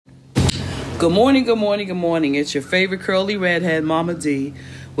Good morning, good morning, good morning. It's your favorite curly redhead, Mama D,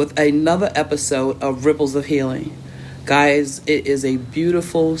 with another episode of Ripples of Healing. Guys, it is a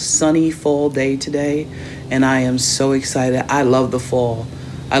beautiful, sunny fall day today, and I am so excited. I love the fall.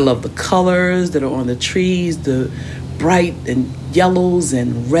 I love the colors that are on the trees, the bright and yellows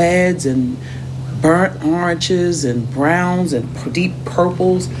and reds and burnt oranges and browns and deep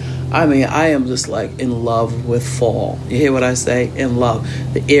purples. I mean, I am just like in love with fall. You hear what I say? In love.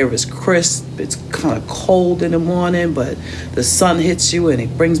 The air is crisp. It's kind of cold in the morning, but the sun hits you and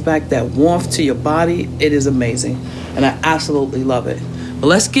it brings back that warmth to your body. It is amazing, and I absolutely love it. But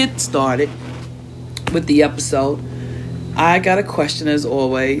let's get started with the episode. I got a question, as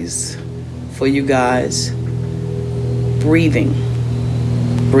always, for you guys. Breathing.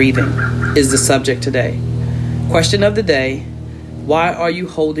 Breathing is the subject today. Question of the day. Why are you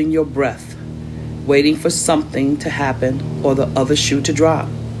holding your breath, waiting for something to happen or the other shoe to drop?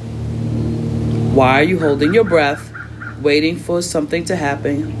 Why are you holding your breath, waiting for something to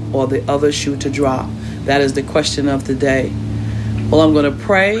happen or the other shoe to drop? That is the question of the day. Well, I'm going to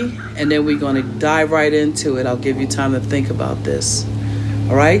pray, and then we're going to dive right into it. I'll give you time to think about this.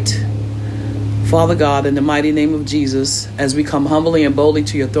 All right? Father God, in the mighty name of Jesus, as we come humbly and boldly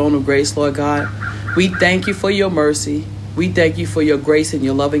to your throne of grace, Lord God, we thank you for your mercy. We thank you for your grace and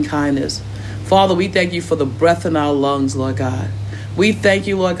your loving kindness. Father, we thank you for the breath in our lungs, Lord God. We thank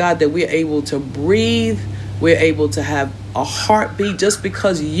you, Lord God, that we're able to breathe. We're able to have a heartbeat just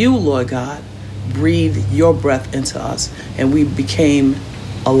because you, Lord God, breathed your breath into us and we became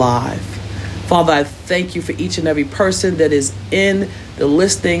alive. Father, I thank you for each and every person that is in the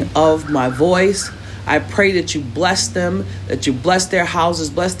listening of my voice. I pray that you bless them, that you bless their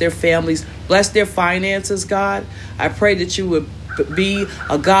houses, bless their families, bless their finances, God. I pray that you would be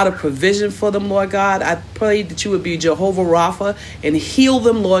a God of provision for them, Lord God. I pray that you would be Jehovah Rapha and heal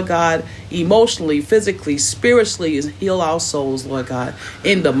them, Lord God, emotionally, physically, spiritually, and heal our souls, Lord God,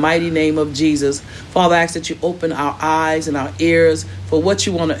 in the mighty name of Jesus. Father, I ask that you open our eyes and our ears for what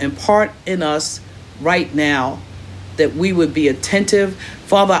you want to impart in us right now, that we would be attentive.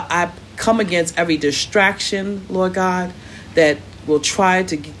 Father, I come against every distraction, Lord God, that will try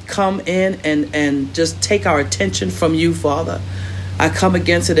to come in and just take our attention from you, Father. I come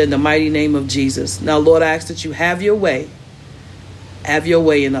against it in the mighty name of Jesus. Now, Lord, I ask that you have your way. Have your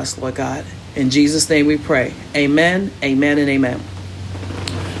way in us, Lord God. In Jesus' name we pray. Amen, amen, and amen.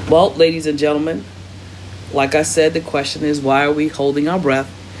 Well, ladies and gentlemen, like I said, the question is, why are we holding our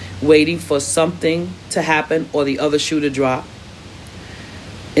breath, waiting for something to happen or the other shoe to drop?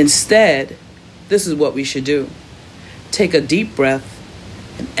 Instead, this is what we should do. Take a deep breath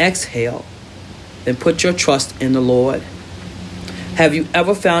and exhale, then put your trust in the Lord. Have you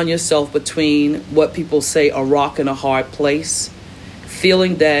ever found yourself between what people say a rock and a hard place,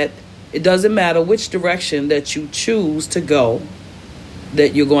 feeling that it doesn't matter which direction that you choose to go,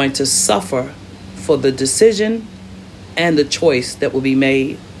 that you're going to suffer for the decision and the choice that will be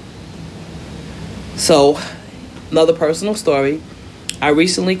made? So, another personal story. I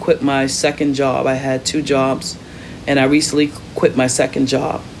recently quit my second job. I had 2 jobs, and I recently quit my second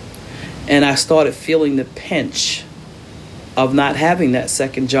job. And I started feeling the pinch of not having that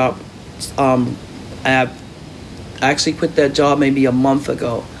second job. I actually quit that job maybe a month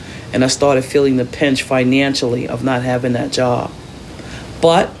ago, and I started feeling the pinch financially of not having that job.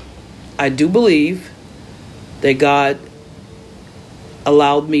 But I do believe that God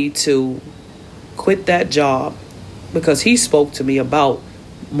allowed me to quit that job because he spoke to me about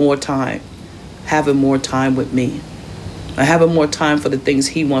more time, having more time with me, and having more time for the things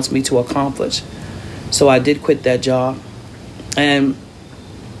he wants me to accomplish. So I did quit that job. And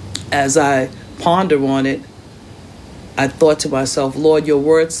as I ponder on it, I thought to myself, Lord, your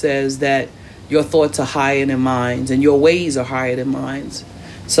word says that your thoughts are higher than mine and your ways are higher than mine.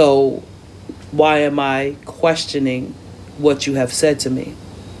 So why am I questioning what you have said to me?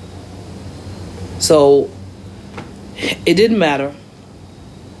 So it didn't matter.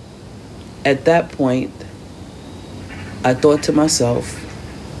 At that point, I thought to myself,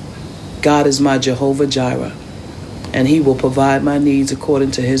 God is my Jehovah Jireh, and he will provide my needs according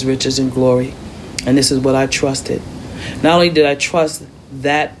to his riches and glory. And this is what I trusted. Not only did I trust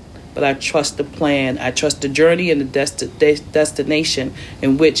that, but I trust the plan. I trust the journey and the destination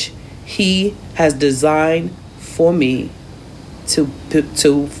in which he has designed for me to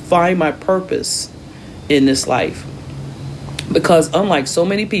find my purpose in this life. Because unlike so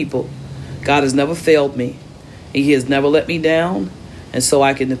many people, God has never failed me. He has never let me down. And so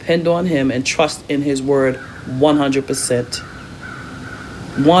I can depend on him and trust in his word 100%.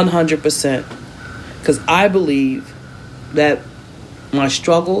 100%. Because I believe that My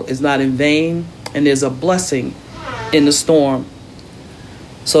struggle is not in vain, and there's a blessing in the storm.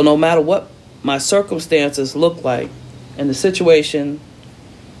 So no matter what my circumstances look like and the situation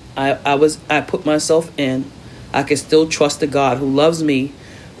I put myself in, I can still trust the God who loves me,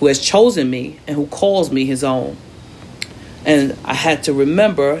 who has chosen me, and who calls me his own. And I had to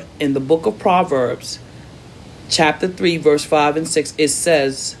remember in the book of Proverbs, chapter 3, verse 5 and 6, it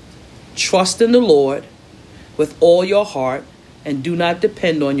says, trust in the Lord with all your heart and do not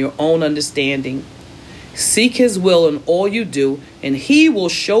depend on your own understanding. Seek his will in all you do, and he will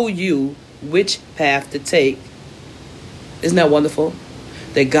show you which path to take. Isn't that wonderful?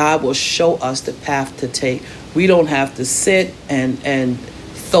 That God will show us the path to take. We don't have to sit and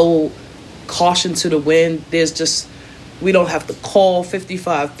throw caution to the wind. We don't have to call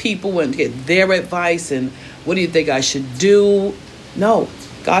 55 people and get their advice and what do you think I should do? No,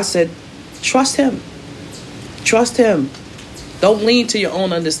 God said, trust him. Trust him. Don't lean to your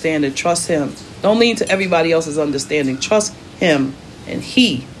own understanding. Trust him. Don't lean to everybody else's understanding. Trust him, and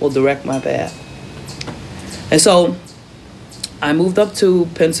he will direct my path. And so I moved up to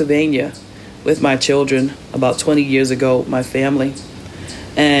Pennsylvania with my children about 20 years ago, my family.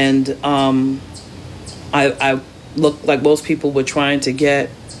 And I looked like most people were trying to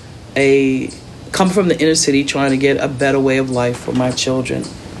come from the inner city, trying to get a better way of life for my children,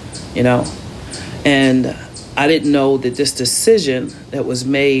 And I didn't know that this decision that was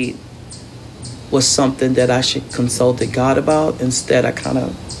made was something that I should consult God about. Instead, I kind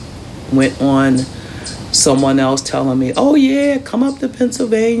of went on someone else telling me, oh yeah, come up to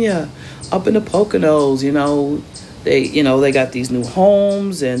Pennsylvania, up in the Poconos, they got these new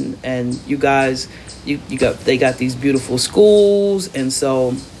homes and you guys, they got these beautiful schools. And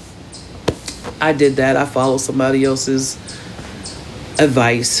so I did that. I followed somebody else's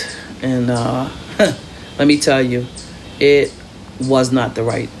advice. And let me tell you, it was not the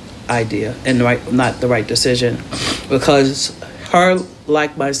right idea and not the right decision, because her,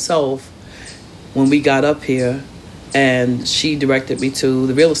 like myself, when we got up here, and she directed me to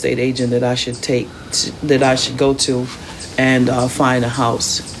the real estate agent that I should go to and find a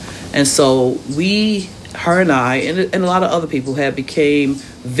house. And so her and I, and a lot of other people became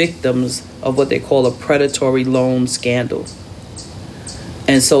victims of what they call a predatory loan scandal.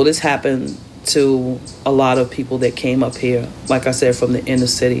 And so this happened to a lot of people that came up here, like I said, from the inner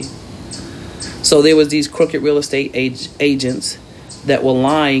city. So there was these crooked real estate agents that were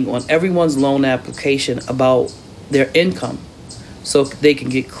lying on everyone's loan application about their income so they can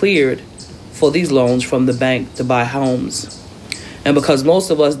get cleared for these loans from the bank to buy homes. And because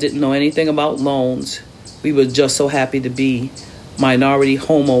most of us didn't know anything about loans, we were just so happy to be minority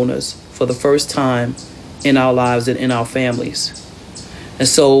homeowners for the first time in our lives and in our families. And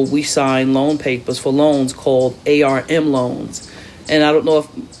so we signed loan papers for loans called ARM loans. And I don't know if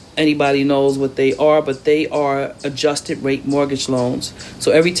anybody knows what they are, but they are adjusted rate mortgage loans.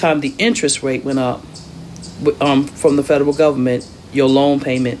 So every time the interest rate went up from the federal government, your loan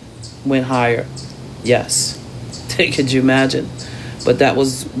payment went higher. Yes. Could you imagine? But that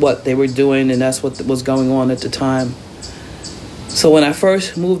was what they were doing, and that's what was going on at the time. So when I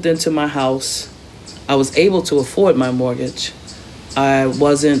first moved into my house, I was able to afford my mortgage. I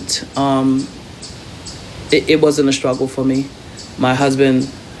wasn't, it wasn't a struggle for me. My husband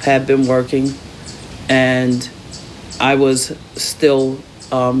had been working, and I was still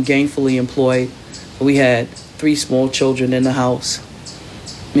gainfully employed. We had 3 small children in the house,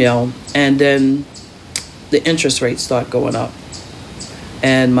 and then the interest rates start going up.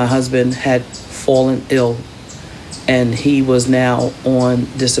 And my husband had fallen ill, and he was now on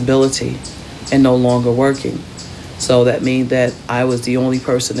disability and no longer working. So that means that I was the only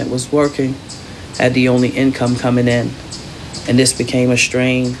person that was working, had the only income coming in, and this became a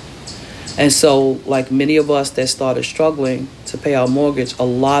strain. And so, like many of us that started struggling to pay our mortgage, a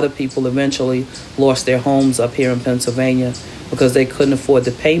lot of people eventually lost their homes up here in Pennsylvania because they couldn't afford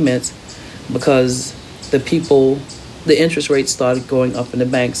the payments, because the interest rates started going up in the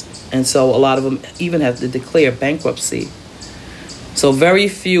banks. And so a lot of them even have to declare bankruptcy. So very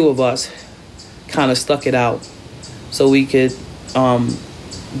few of us kind of stuck it out. So we could,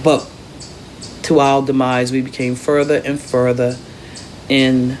 but to our demise, we became further and further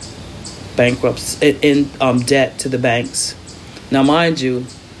in bankruptcy, in debt to the banks. Now, mind you,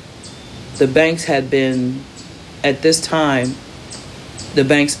 the banks had been, at this time, the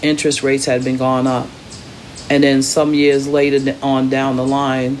bank's interest rates had been gone up. And then some years later on down the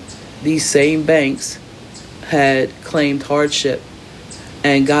line, these same banks had claimed hardship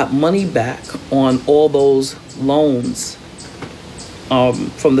and got money back on all those loans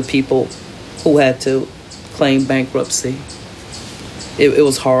from the people who had to claim bankruptcy. It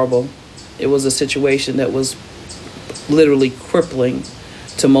was horrible. It was a situation that was literally crippling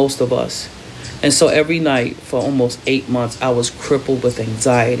to most of us. And so every night for almost 8 months, I was crippled with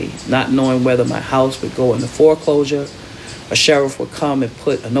anxiety, not knowing whether my house would go into foreclosure. A sheriff would come and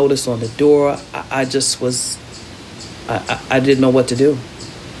put a notice on the door. I just was, I didn't know what to do.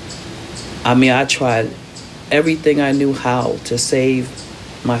 I mean, I tried everything I knew how to save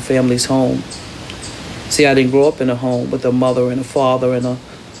my family's home. See, I didn't grow up in a home with a mother and a father and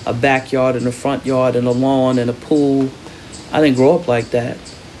a backyard and a front yard and a lawn and a pool. I didn't grow up like that.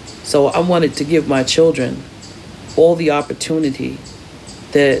 So I wanted to give my children all the opportunity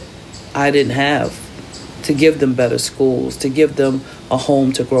that I didn't have, to give them better schools, to give them a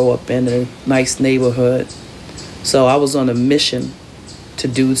home to grow up in, a nice neighborhood. So I was on a mission to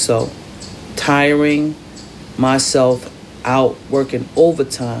do so, tiring myself out, working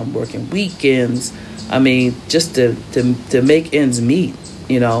overtime, working weekends. I mean, just to make ends meet,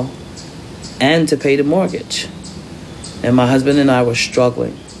 and to pay the mortgage. And my husband and I were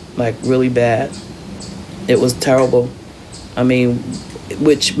struggling, like really bad. It was terrible. I mean,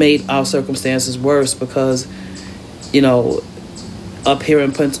 which made our circumstances worse because, up here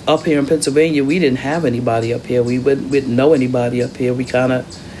in Pennsylvania, we didn't have anybody up here. We didn't know anybody up here. We kind of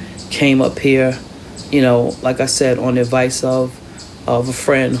came up here, like I said, on the advice of a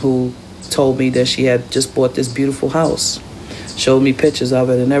friend who told me that she had just bought this beautiful house, showed me pictures of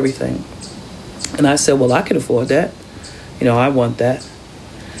it and everything. And I said, well, I can afford that. I want that.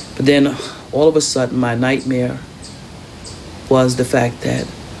 But then all of a sudden, my nightmare was the fact that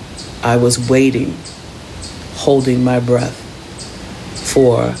I was waiting, holding my breath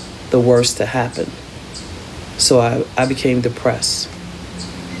for the worst to happen. So I became depressed.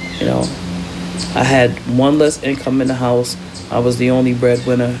 I had one less income in the house. I was the only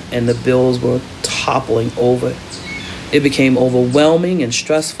breadwinner, and the bills were toppling over. It became overwhelming and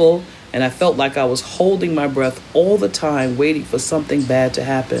stressful, and I felt like I was holding my breath all the time, waiting for something bad to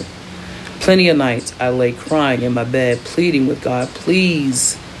happen. Plenty of nights I lay crying in my bed, pleading with God,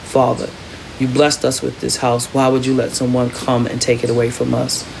 please, Father, you blessed us with this house. Why would you let someone come and take it away from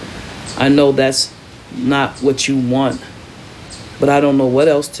us? I know that's not what you want, but I don't know what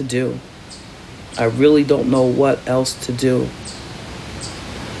else to do. I really don't know what else to do.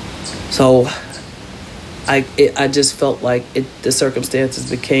 So I just felt like the circumstances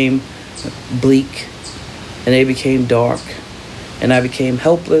became bleak, and they became dark, and I became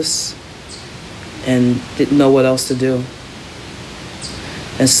helpless and didn't know what else to do.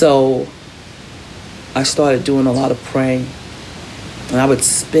 And so I started doing a lot of praying, and I would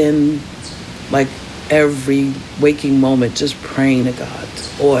spend like every waking moment just praying to God,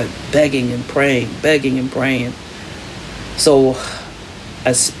 or begging and praying. So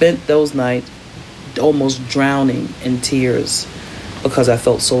I spent those nights almost drowning in tears because I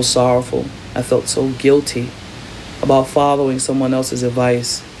felt so sorrowful. I felt so guilty about following someone else's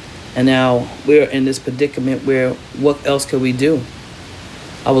advice. And now we're in this predicament where what else could we do?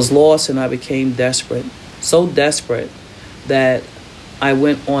 I was lost and I became desperate. So desperate that I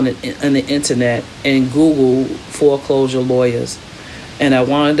went on the internet and Googled foreclosure lawyers. And I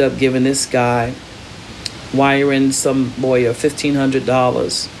wound up giving this guy, wiring some lawyer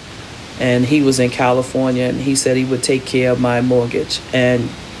 $1,500. And he was in California, and he said he would take care of my mortgage. And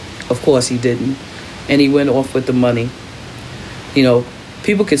of course he didn't. And he went off with the money.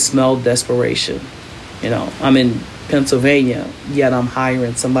 People could smell desperation. I'm in Pennsylvania, yet I'm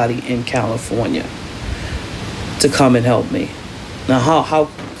hiring somebody in California to come and help me. Now,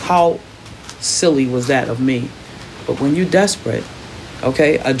 how silly was that of me? But when you're desperate,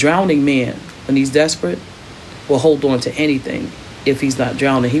 okay, a drowning man, when he's desperate, will hold on to anything. If he's not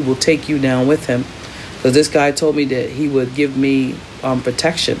drowning, he will take you down with him. Because this guy told me that he would give me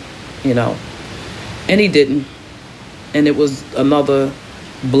protection, and he didn't. And it was another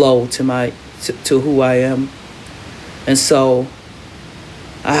blow to who I am. And so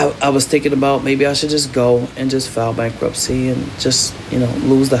I was thinking about maybe I should just go and just file bankruptcy and just,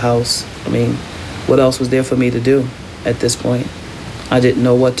 lose the house. I mean, what else was there for me to do at this point? I didn't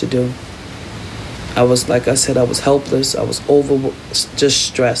know what to do. I was, like I said, I was helpless. I was just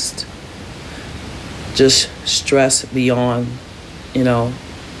stressed. Just stressed beyond, I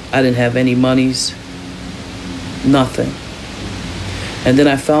didn't have any monies, nothing. And then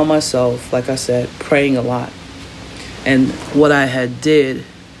I found myself, like I said, praying a lot. And what I had did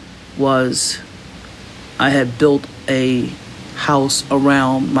was I had built a house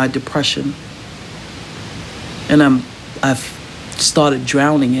around my depression. And I've started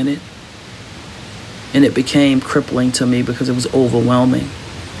drowning in it. And it became crippling to me because it was overwhelming.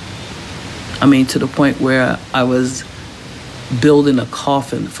 I mean, to the point where I was building a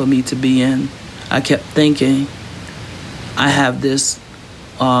coffin for me to be in. I kept thinking, I have this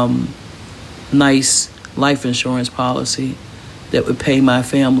nice life insurance policy that would pay my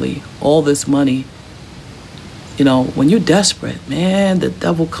family all this money. You know, when you're desperate, man, the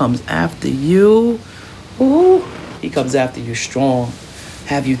devil comes after you. Ooh, he comes after you strong,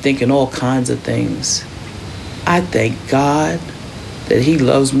 have you thinking all kinds of things. I thank God that he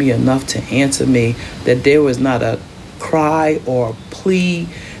loves me enough to answer me, that there was not a cry or a plea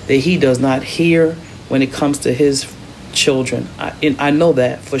that he does not hear when it comes to his children. I know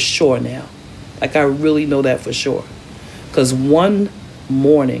that for sure now. Like, I really know that for sure. Because one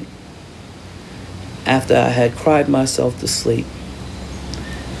morning, after I had cried myself to sleep,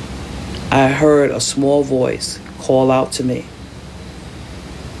 I heard a small voice call out to me.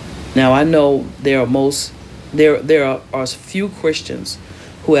 Now, I know there are a few Christians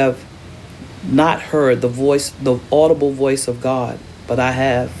who have not heard the audible voice of God, but I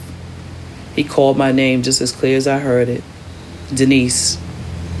have. He called my name just as clear as I heard it, Denise.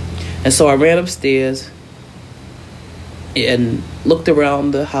 And so I ran upstairs and looked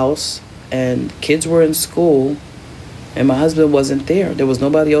around the house, and kids were in school, and my husband wasn't there. There was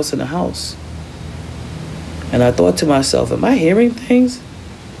nobody else in the house. And I thought to myself, am I hearing things?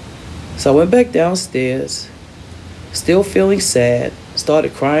 So I went back downstairs, still feeling sad,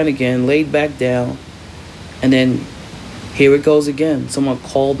 started crying again, laid back down, and then here it goes again. Someone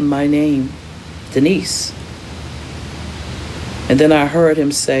called my name, Denise. And then I heard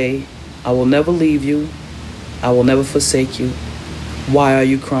him say, I will never leave you. I will never forsake you. Why are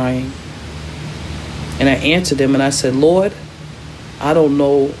you crying? And I answered him and I said, Lord, I don't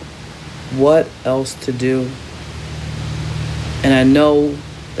know what else to do. And I know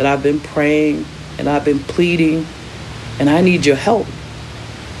that I've been praying and I've been pleading and I need your help.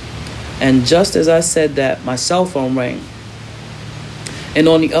 And just as I said that, my cell phone rang. And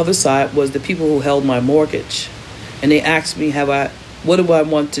on the other side was the people who held my mortgage. And they asked me, what do I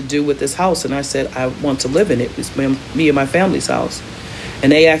want to do with this house? And I said, I want to live in it. It's me and my family's house.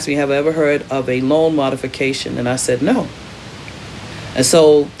 And they asked me, have I ever heard of a loan modification? And I said, no. And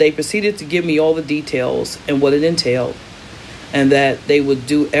so they proceeded to give me all the details and what it entailed. And that they would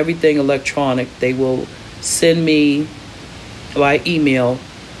do everything electronic. They will send me by email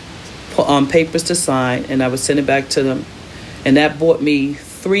papers to sign, and I would send it back to them. And that bought me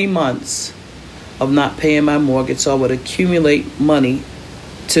 3 months of not paying my mortgage, so I would accumulate money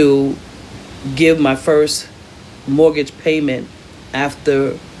to give my first mortgage payment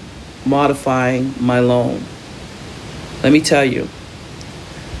after modifying my loan. Let me tell you,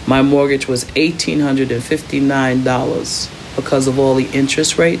 my mortgage was $1,859 because of all the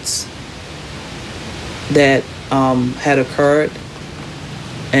interest rates that had occurred.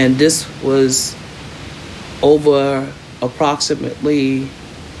 And this was over approximately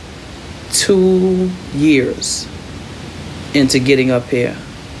 2 years into getting up here.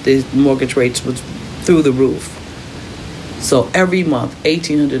 The mortgage rates was through the roof. So every month,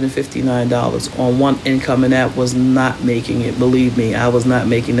 $1,859 on one income, and that was not making it. Believe me, I was not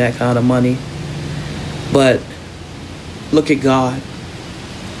making that kind of money. But look at God.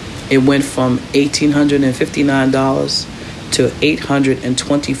 It went from $1,859 to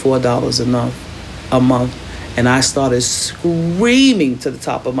 $824 a month. And I started screaming to the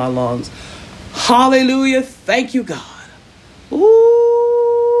top of my lungs, hallelujah, thank you, God.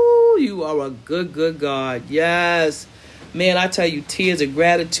 Ooh, you are a good, good God. Yes. Man, I tell you, tears of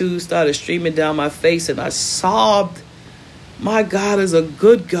gratitude started streaming down my face, and I sobbed. My God is a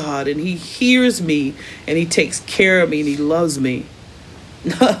good God, and he hears me, and he takes care of me, and he loves me.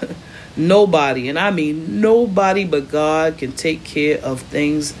 Nobody, and I mean nobody but God can take care of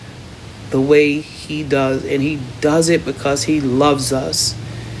things the way he does, and he does it because he loves us.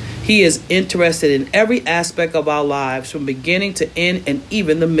 He is interested in every aspect of our lives, from beginning to end and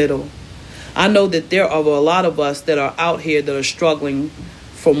even the middle. I know that there are a lot of us that are out here that are struggling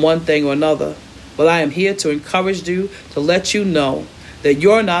from one thing or another, but I am here to encourage you, to let you know that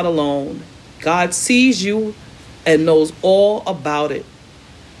you're not alone. God sees you and knows all about it,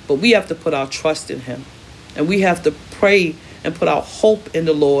 but we have to put our trust in him, and we have to pray and put our hope in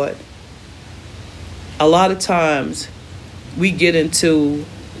the Lord. A lot of times we get into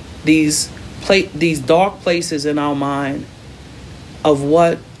these dark places in our mind of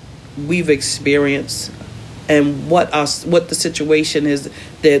what we've experienced and what the situation is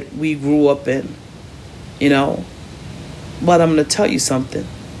that we grew up in, you know. But I'm going to tell you something.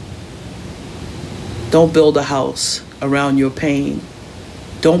 Don't build a house around your pain.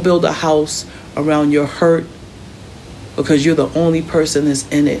 Don't build a house around your hurt, because you're the only person that's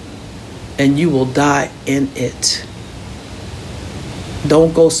in it, and you will die in it.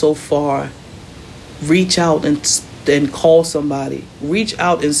 Don't go so far. Reach out and call somebody. Reach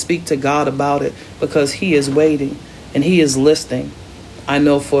out and speak to God about it, because he is waiting and he is listening. I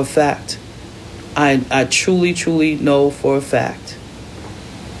know for a fact. I truly, truly know for a fact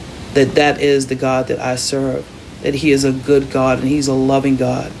that that is the God that I serve, that he is a good God and he's a loving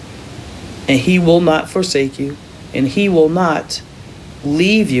God. And he will not forsake you, and he will not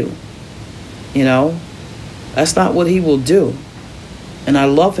leave you. You know, that's not what he will do. And I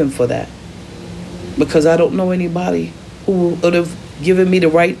love him for that, because I don't know anybody who would have given me the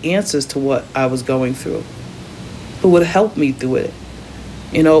right answers to what I was going through, who would help me through it.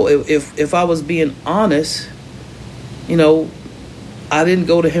 You know, if I was being honest, you know, I didn't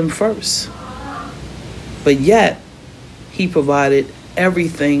go to him first. But yet, he provided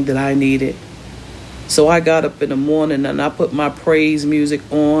everything that I needed. So I got up in the morning and I put my praise music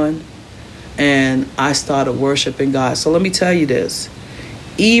on and I started worshiping God. So let me tell you this.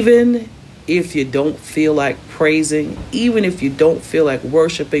 Even if you don't feel like praising, even if you don't feel like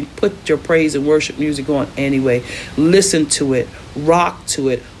worshiping, put your praise and worship music on anyway. Listen to it, rock to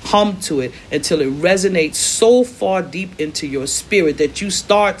it, hum to it until it resonates so far deep into your spirit that you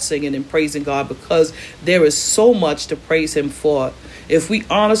start singing and praising God, because there is so much to praise him for. If we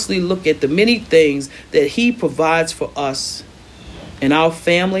honestly look at the many things that he provides for us and our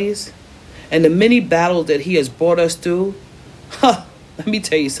families and the many battles that he has brought us through, let me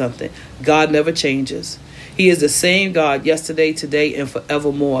tell you something. God never changes. He is the same God yesterday, today, and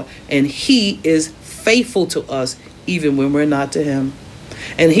forevermore. And he is faithful to us even when we're not to him.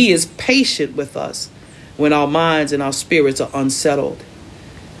 And he is patient with us when our minds and our spirits are unsettled.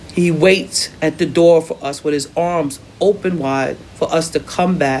 He waits at the door for us with his arms open wide for us to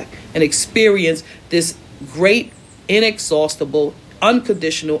come back and experience this great, inexhaustible,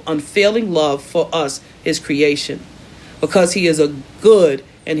 unconditional, unfailing love for us, his creation. Because he is a good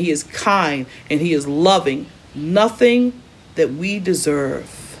and he is kind and he is loving. Nothing that we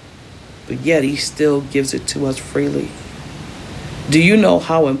deserve, but yet he still gives it to us freely. Do you know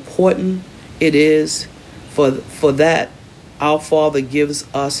how important it is for that our Father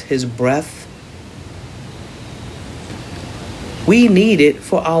gives us his breath? We need it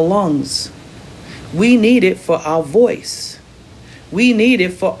for our lungs. We need it for our voice. We need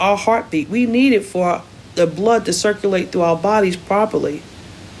it for our heartbeat. We need it for the blood to circulate through our bodies properly.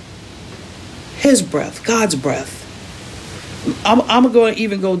 His breath, God's breath. I'm going to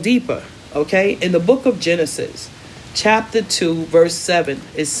even go deeper, okay? In the book of Genesis, chapter 2, verse 7,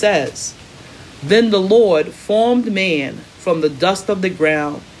 it says, "Then the Lord formed man from the dust of the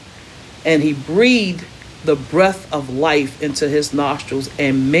ground, and he breathed the breath of life into his nostrils,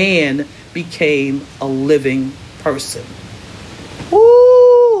 and man became a living person."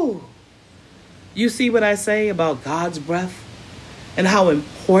 Woo! You see what I say about God's breath and how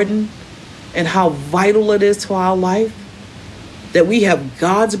important and how vital it is to our life that we have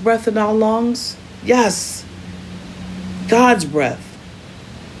God's breath in our lungs? Yes, God's breath.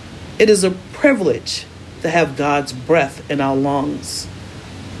 It is a privilege to have God's breath in our lungs.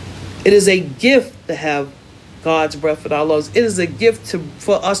 It is a gift to have God's breath in our lungs. It is a gift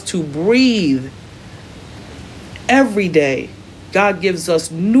for us to breathe every day. God gives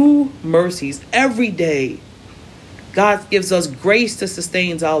us new mercies every day. God gives us grace to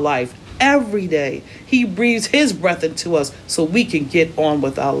sustain our life every day. He breathes his breath into us so we can get on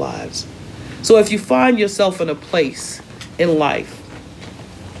with our lives. So if you find yourself in a place in life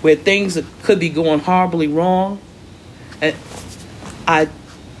where things could be going horribly wrong, I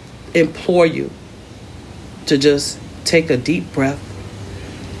implore you to just take a deep breath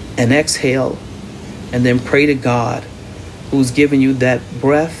and exhale and then pray to God, who's given you that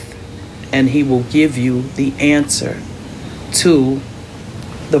breath, and he will give you the answer to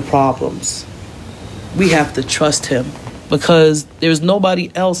the problems. We have to trust him because there's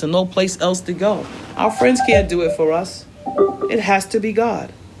nobody else and no place else to go. Our friends can't do it for us. It has to be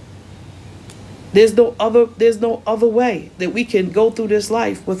God. There's no other way that we can go through this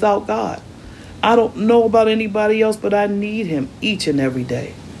life without God. I don't know about anybody else, but I need him each and every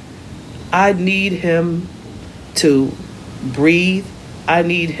day. I need him to breathe. I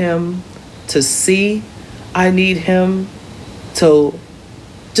need him to see. I need him to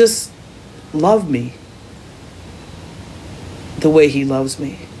just love me the way he loves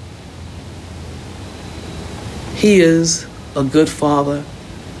me. He is a good father.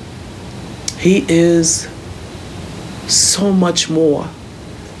 He is so much more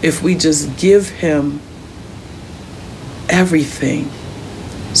if we just give him everything,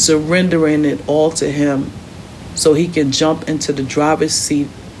 surrendering it all to him so he can jump into the driver's seat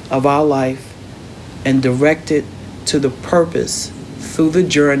of our life and direct it to the purpose through the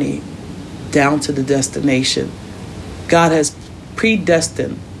journey down to the destination. God has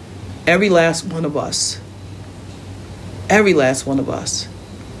predestined every last one of us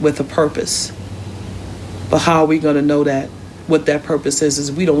with a purpose. But how are we going to know that? What that purpose is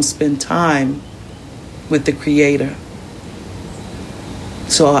we don't spend time with the Creator.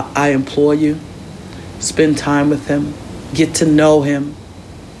 So I implore you, spend time with Him, get to know Him,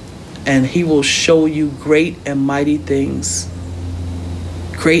 and He will show you great and mighty things.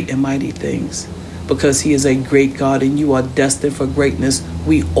 Great and mighty things. Because He is a great God and you are destined for greatness.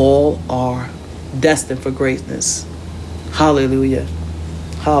 We all are destined for greatness. Hallelujah.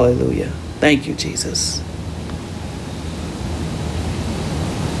 Hallelujah. Thank you, Jesus.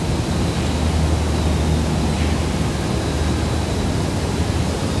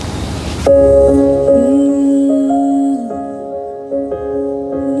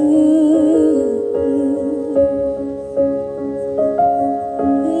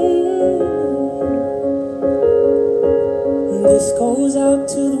 This goes out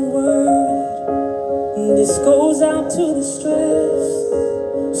to the world. This goes out to the stress.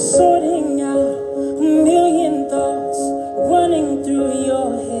 Sorting out a million thoughts running through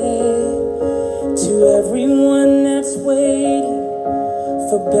your head. To everyone that's waiting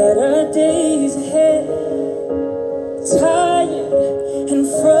for better days ahead. Tired and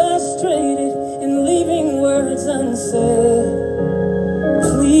frustrated and leaving words unsaid.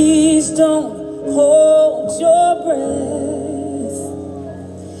 Please don't hold your breath.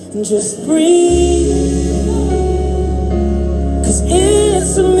 Just breathe, 'cause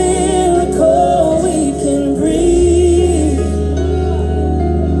it's a miracle.